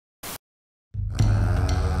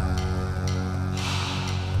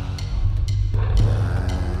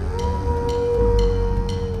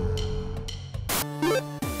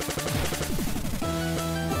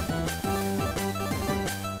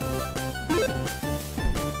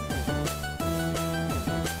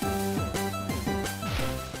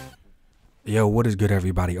Yo, what is good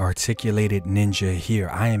everybody? Articulated Ninja here.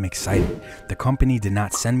 I am excited. The company did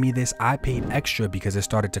not send me this. I paid extra because it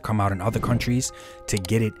started to come out in other countries to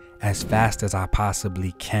get it as fast as I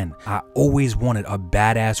possibly can. I always wanted a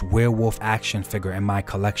badass werewolf action figure in my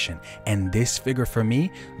collection, and this figure for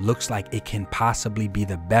me looks like it can possibly be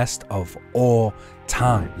the best of all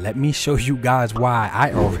time. Let me show you guys why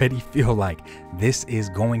I already feel like this is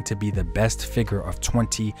going to be the best figure of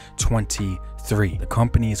 2023. The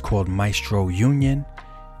company is called Maestro Union,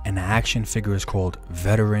 and the action figure is called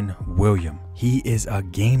Veteran William. He is a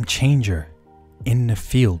game changer in the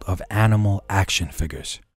field of animal action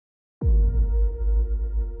figures.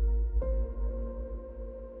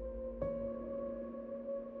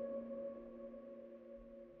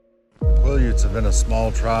 Quileutes have been a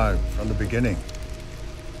small tribe from the beginning,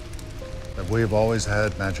 but we have always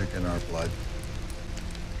had magic in our blood.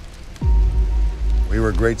 We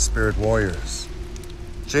were great spirit warriors,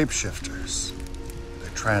 shapeshifters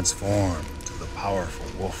that transformed to the powerful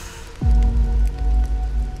wolf.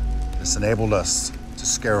 This enabled us to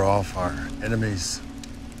scare off our enemies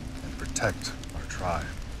and protect our tribe.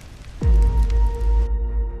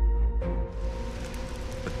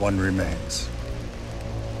 But one remains.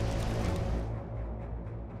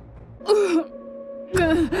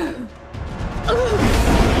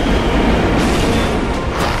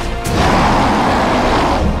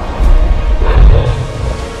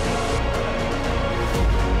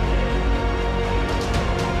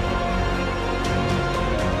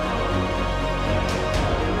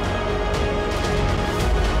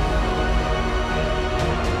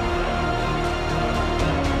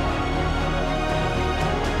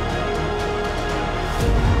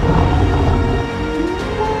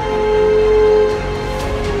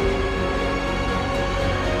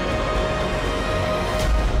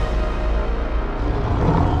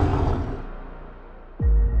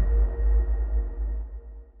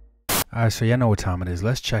 Alright, so y'all know what time it is.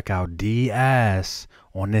 Let's check out D-ass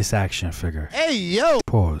on this action figure. Hey, yo!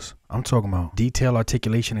 Pause. I'm talking about detail,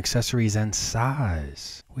 articulation, accessories, and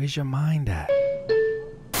size. Where's your mind at?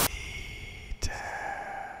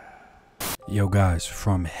 Yo guys,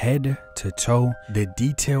 from head to toe, the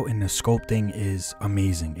detail in the sculpting is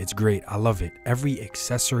amazing. It's great. I love it. Every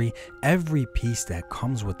accessory, every piece that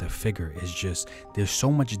comes with the figure is just, there's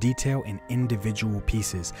so much detail in individual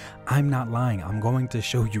pieces. I'm not lying. I'm going to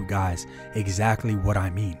show you guys exactly what I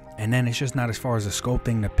mean. And then it's just not as far as the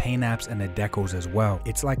sculpting, the paint apps and the decos as well.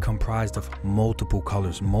 It's like comprised of multiple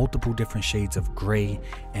colors, multiple different shades of gray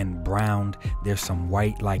and brown. There's some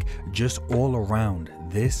white, like just all around.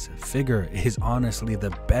 This figure is honestly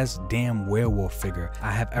the best damn werewolf figure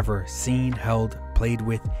I have ever seen, held, played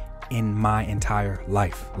with in my entire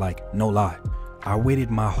life. Like, no lie. I waited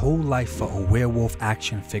my whole life for a werewolf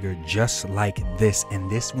action figure just like this, and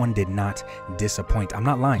this one did not disappoint. I'm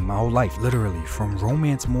not lying, my whole life, literally, from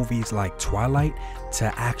romance movies like Twilight to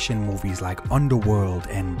action movies like Underworld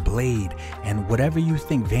and Blade and whatever you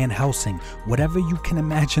think, Van Helsing, whatever you can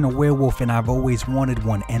imagine a werewolf, and I've always wanted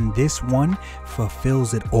one, and this one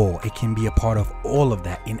fulfills it all. It can be a part of all of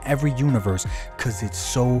that in every universe because it's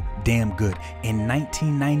so damn good. In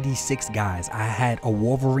 1996, guys, I had a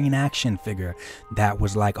Wolverine action figure that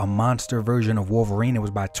was like a monster version of Wolverine. It was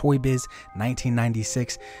by Toy Biz,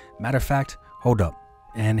 1996. Matter of fact, hold up.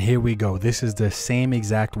 And here we go. This is the same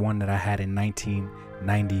exact one that I had in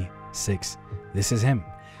 1996. This is him.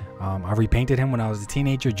 I repainted him when I was a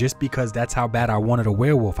teenager just because that's how bad I wanted a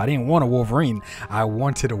werewolf. I didn't want a Wolverine. I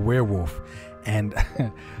wanted a werewolf. And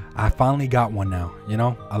I finally got one now. You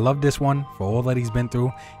know, I love this one for all that he's been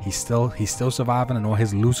through. He's still surviving in all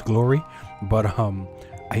his loose glory. But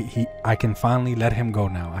I can finally let him go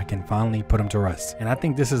now. I can finally put him to rest. And I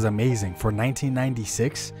think this is amazing. For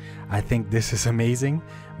 1996, I think this is amazing.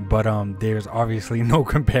 But there's obviously no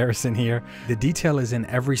comparison here. The detail is in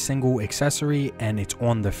every single accessory and it's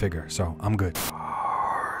on the figure. So I'm good.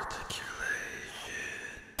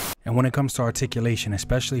 And when it comes to articulation,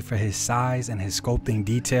 especially for his size and his sculpting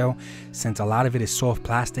detail, since a lot of it is soft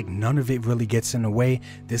plastic, none of it really gets in the way.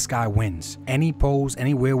 This guy wins. Any pose,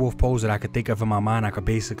 any werewolf pose that I could think of in my mind, I could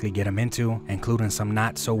basically get him into, including some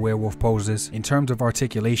not so werewolf poses. In terms of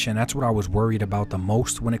articulation, that's what I was worried about the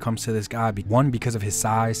most when it comes to this guy. One, because of his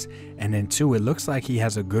size, and then two, it looks like he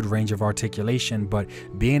has a good range of articulation, but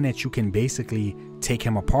being that you can basically take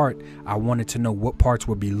him apart, I wanted to know what parts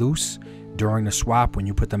would be loose, during the swap when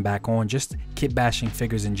you put them back on. Just kit bashing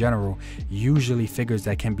figures in general, usually figures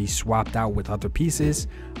that can be swapped out with other pieces,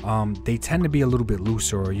 they tend to be a little bit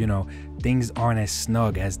looser, or, you know, things aren't as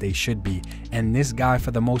snug as they should be. And this guy,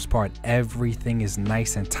 for the most part, everything is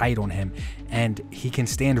nice and tight on him, and he can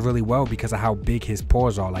stand really well because of how big his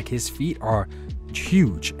paws are. Like, his feet are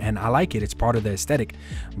huge, and I like it. It's part of the aesthetic,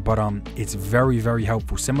 but it's very, very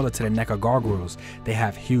helpful. Similar to the NECA gargoyles, they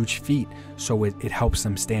have huge feet, so it helps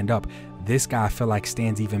them stand up. This guy, I feel like,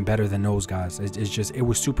 stands even better than those guys. It's just, it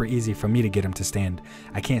was super easy for me to get him to stand.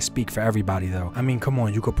 I can't speak for everybody though. I mean, come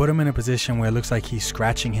on, you could put him in a position where it looks like he's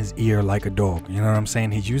scratching his ear like a dog. You know what I'm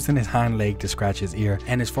saying? He's using his hind leg to scratch his ear.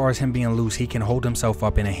 And as far as him being loose, he can hold himself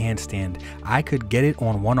up in a handstand. I could get it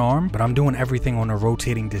on one arm, but I'm doing everything on a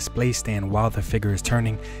rotating display stand while the figure is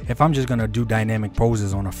turning. If I'm just gonna do dynamic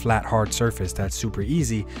poses on a flat, hard surface, that's super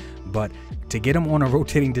easy. But to get him on a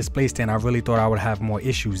rotating display stand, I really thought I would have more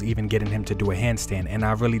issues even getting him to do a handstand, and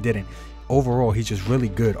I really didn't. Overall, he's just really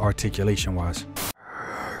good articulation wise.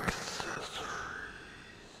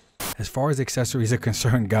 As far as accessories are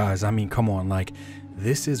concerned, guys, I mean, come on, like,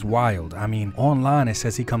 this is wild. I mean, online it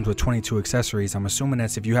says he comes with 22 accessories. I'm assuming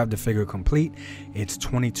that's if you have the figure complete, it's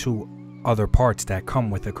 22 other parts that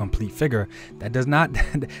come with a complete figure. That does not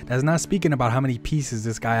that's not speaking about how many pieces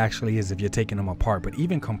this guy actually is if you're taking them apart. But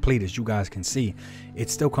even complete, as you guys can see,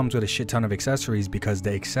 it still comes with a shit ton of accessories, because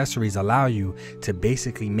the accessories allow you to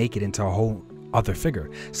basically make it into a whole other figure.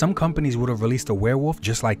 Some companies would have released a werewolf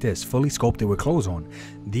just like this, fully sculpted with clothes on.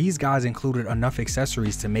 These guys included enough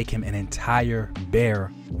accessories to make him an entire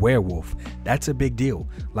bear werewolf. That's a big deal.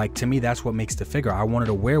 Like, to me, that's what makes the figure. I wanted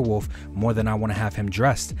a werewolf more than I want to have him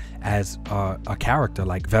dressed as a character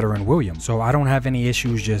like Veteran William. So I don't have any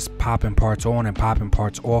issues just popping parts on and popping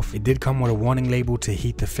parts off. It did come with a warning label to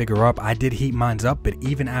heat the figure up. I did heat mine up, but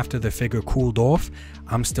even after the figure cooled off,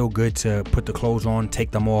 I'm still good to put the clothes on,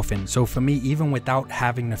 take them off. And so for me, even without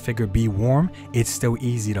having the figure be warm, it's still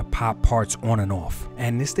easy to pop parts on and off.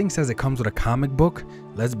 And this thing says it comes with a comic book.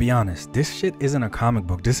 Let's be honest, this shit isn't a comic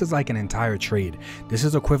book. This is like an entire trade. This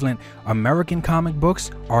is equivalent. American comic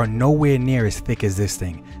books are nowhere near as thick as this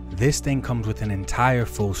thing. This thing comes with an entire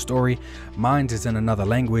full story. Mine is in another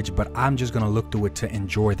language, but I'm just gonna look through it to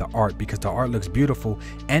enjoy the art, because the art looks beautiful,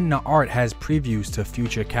 and the art has previews to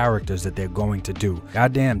future characters that they're going to do.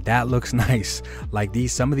 Goddamn, that looks nice. Like,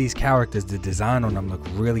 some of these characters, the design on them look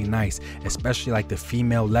really nice, especially like the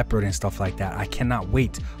female leopard and stuff like that. I cannot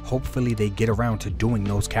wait. Hopefully they get around to doing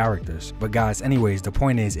those characters. But guys, anyways, the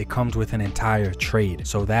point is, it comes with an entire trade.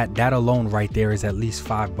 So that alone right there is at least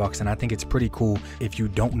 $5, and I think it's pretty cool if you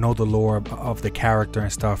don't know the lore of the character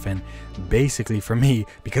and stuff. And basically for me,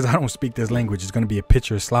 because I don't speak this language, it's going to be a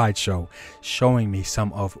picture slideshow showing me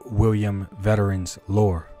some of William Veteran's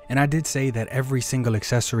lore. And I did say that every single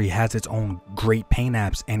accessory has its own great paint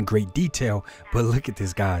apps and great detail, but look at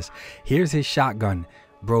this, guys. Here's his shotgun.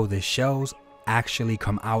 Bro, the shells actually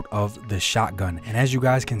come out of the shotgun, and as you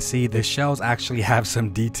guys can see, the shells actually have some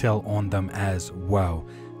detail on them as well.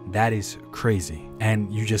 That is crazy.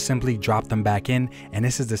 And you just simply drop them back in, and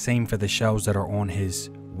this is the same for the shells that are on his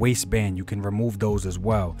waistband. You can remove those as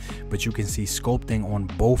well, but you can see sculpting on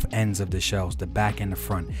both ends of the shells, the back and the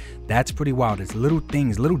front. That's pretty wild. It's little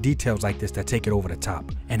things, little details like this that take it over the top.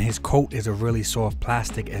 And his coat is a really soft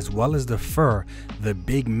plastic, as well as the fur, the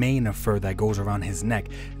big mane of fur that goes around his neck.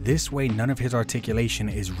 This way, none of his articulation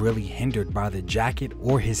is really hindered by the jacket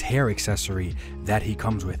or his hair accessory that he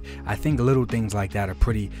comes with. I think little things like that are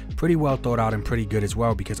pretty well thought out and pretty good as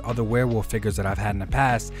well, because other werewolf figures that I've had in the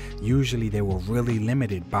past, usually they were really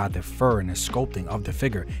limited by the fur and the sculpting of the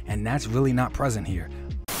figure, and that's really not present here.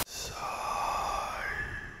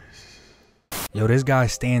 Yo, this guy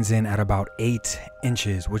stands in at about 8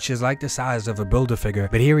 inches, which is like the size of a Build-A-Figure.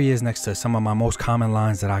 But here he is next to some of my most common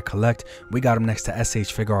lines that I collect. We got him next to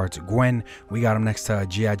SH Fig Arts Gwen. We got him next to a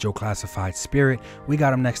G.I. Joe Classified Spirit. We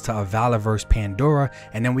got him next to a Valorverse Pandora.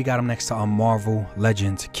 And then we got him next to a Marvel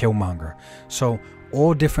Legends Killmonger. So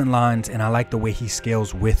all different lines, and I like the way he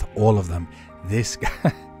scales with all of them. This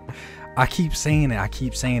guy, I keep saying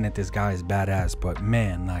that this guy is badass, but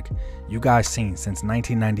man, like, you guys seen, since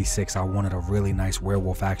 1996 I wanted a really nice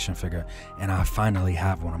werewolf action figure, and I finally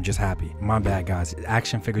have one. I'm just happy. My bad, guys.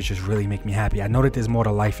 Action figures just really make me happy. I know that there's more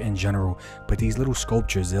to life in general, but these little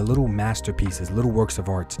sculptures, they're little masterpieces, little works of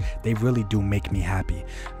art. They really do make me happy.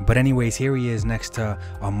 But anyways, here he is next to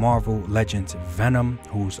a Marvel Legends Venom,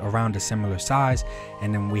 who's around a similar size,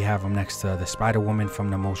 and then we have him next to the Spider-Woman from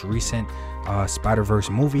the most recent Spider-Verse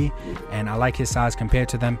movie. and I like his size compared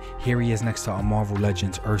to them. Here he is next to a Marvel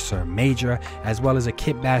Legends Ursa Major, as well as a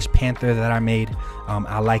Kit Bash Panther that I made.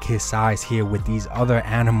 I like his size here with these other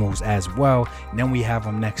animals as well. And then we have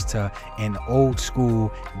him next to an old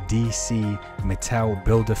school DC Mattel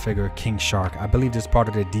Build-A-Figure King Shark. I believe this is part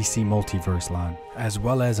of the DC Multiverse line, as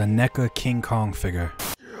well as a NECA King Kong figure.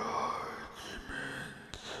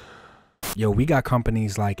 Yo, we got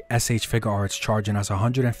companies like SH Figure Arts charging us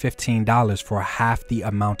 $115 for half the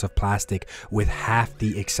amount of plastic with half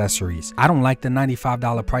the accessories. I don't like the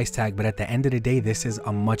 $95 price tag, but at the end of the day, this is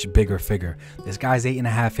a much bigger figure. This guy's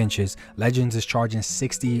 8.5 inches. Legends is charging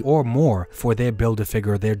 $60 or more for their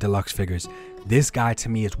Build-A-Figure, their deluxe figures. This guy to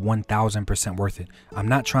me is 1000% worth it. I'm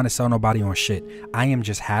not trying to sell nobody on shit. I am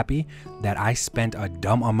just happy that I spent a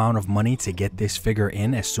dumb amount of money to get this figure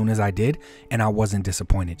in as soon as I did, and I wasn't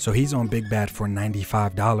disappointed. So he's on Big Bad for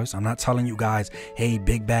 $95. I'm not telling you guys, hey,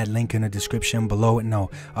 Big Bad link in the description below.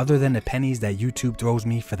 No, other than the pennies that YouTube throws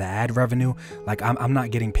me for the ad revenue, like I'm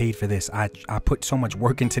not getting paid for this. I put so much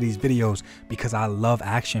work into these videos because I love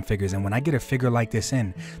action figures, and when I get a figure like this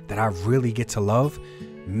in that I really get to love,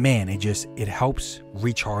 man, it helps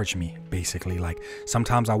recharge me, basically. Like,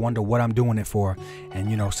 sometimes I wonder what I'm doing it for,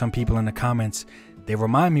 and you know, some people in the comments, they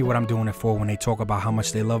remind me what I'm doing it for when they talk about how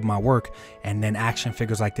much they love my work, and then action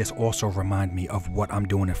figures like this also remind me of what I'm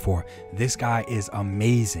doing it for. This guy is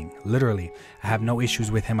amazing, literally. I have no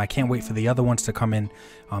issues with him. I can't wait for the other ones to come in.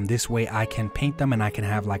 This way I can paint them and I can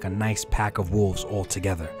have like a nice pack of wolves all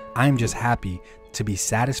together. I'm just happy to be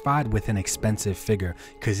satisfied with an expensive figure,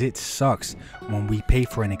 because it sucks when we pay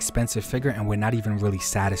for an expensive figure and we're not even really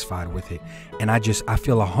satisfied with it. And I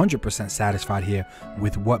feel 100% satisfied here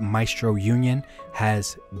with what Maestro Union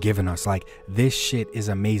has given us. Like, this shit is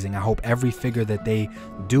amazing. I hope every figure that they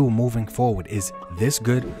do moving forward is this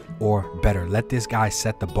good or better. Let this guy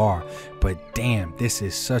set the bar. But damn, this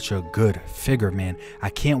is such a good figure, man. I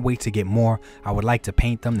can't wait to get more. I would like to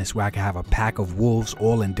paint them this way I can have a pack of wolves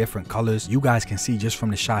all in different colors. You guys can see just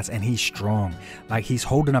from the shots, and he's strong. Like, he's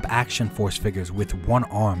holding up Action Force figures with one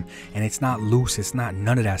arm, and it's not loose, it's not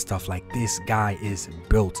none of that stuff. Like, this guy is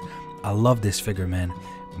built. I love this figure, man.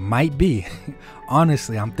 Might be,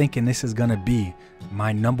 honestly, I'm thinking this is gonna be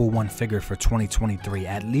my #1 figure for 2023,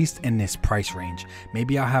 at least in this price range.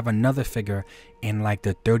 Maybe I'll have another figure in like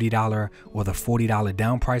the $30 or the $40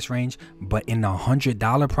 down price range, but in the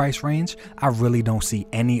 $100 price range, I really don't see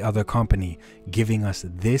any other company giving us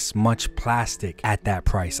this much plastic at that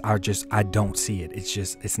price. I don't see it.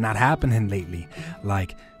 It's not happening lately.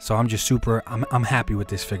 Like, so I'm happy with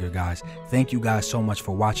this figure, guys. Thank you guys so much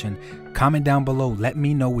for watching. Comment down below, let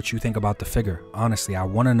me know what you think about the figure. Honestly, I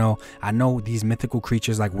want to know. I know these mythical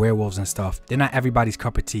creatures like werewolves and stuff, they're not everybody's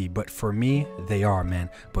cup of tea, but for me, they are, man.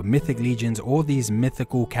 But Mythic Legions, all these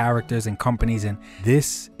mythical characters and companies, and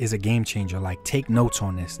this is a game changer. Like, take notes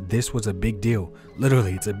on this. This was a big deal.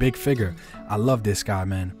 Literally, it's a big figure. I love this guy,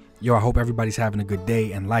 man. Yo, I hope everybody's having a good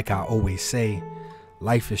day, and like I always say,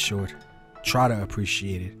 life is short. Try to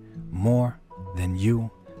appreciate it more than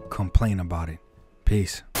you complain about it.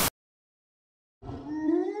 Peace.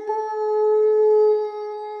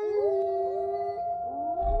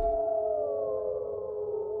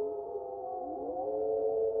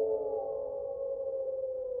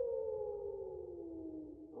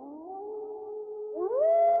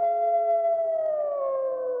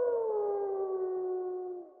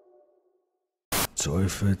 Toy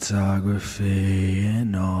photography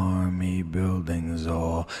and army buildings,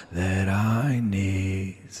 all that I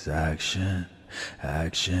need is action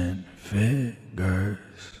figures.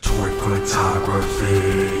 Toy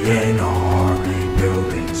photography and army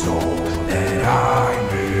buildings, all that I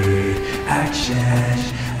need, action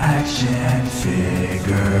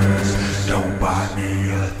figures. Don't buy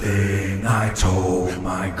me a thing, I told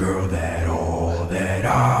my girl that all that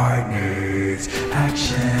I need is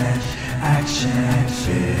action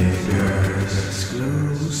figures.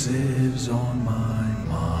 Exclusives on my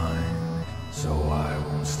mind, so I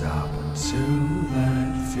won't stop until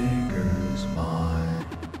that figure's mine.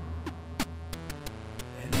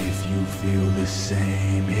 And if you feel the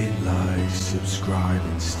same, hit like, subscribe,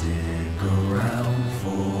 and stick around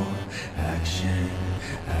for action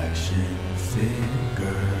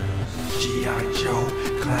figures. G.I. Joe,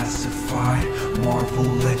 classified, Marvel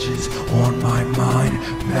Legends on my mind,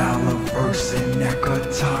 Valorverse in NECA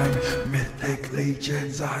time, Mythic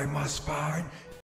Legions I must find.